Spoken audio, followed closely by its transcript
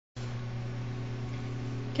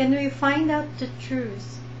Can we find out the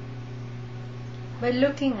truth by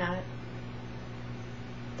looking at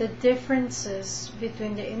the differences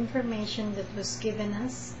between the information that was given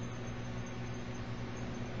us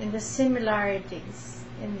and the similarities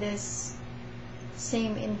in this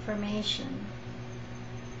same information?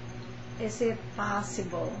 Is it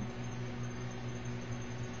possible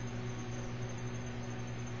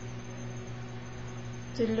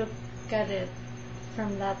to look at it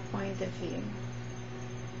from that point of view?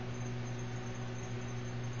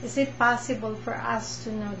 Is it possible for us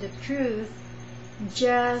to know the truth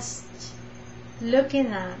just looking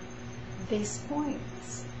at these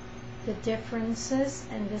points, the differences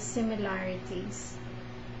and the similarities?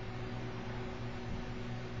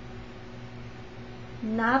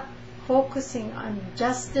 Not focusing on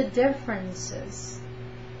just the differences,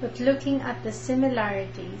 but looking at the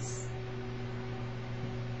similarities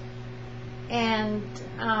and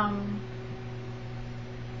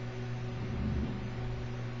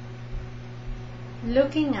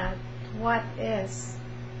looking at what is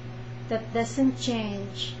that doesn't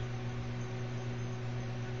change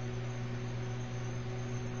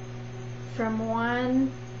from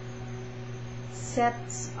one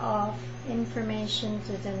set of information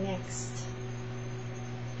to the next,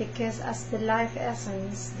 because as the life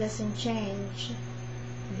essence doesn't change,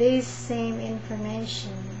 this same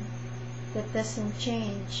information that doesn't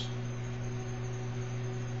change,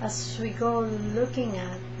 as we go looking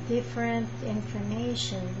at different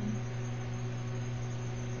information,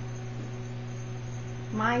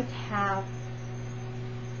 might have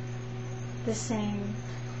the same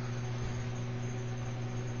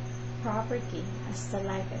property as the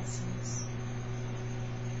life essence,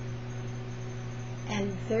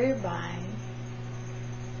 and thereby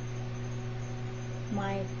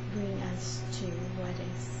might bring us to what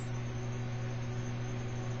is.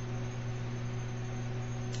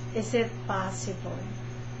 Is it possible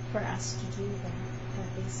for us to do that?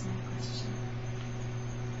 That is my question.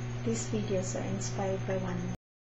 These videos are inspired by one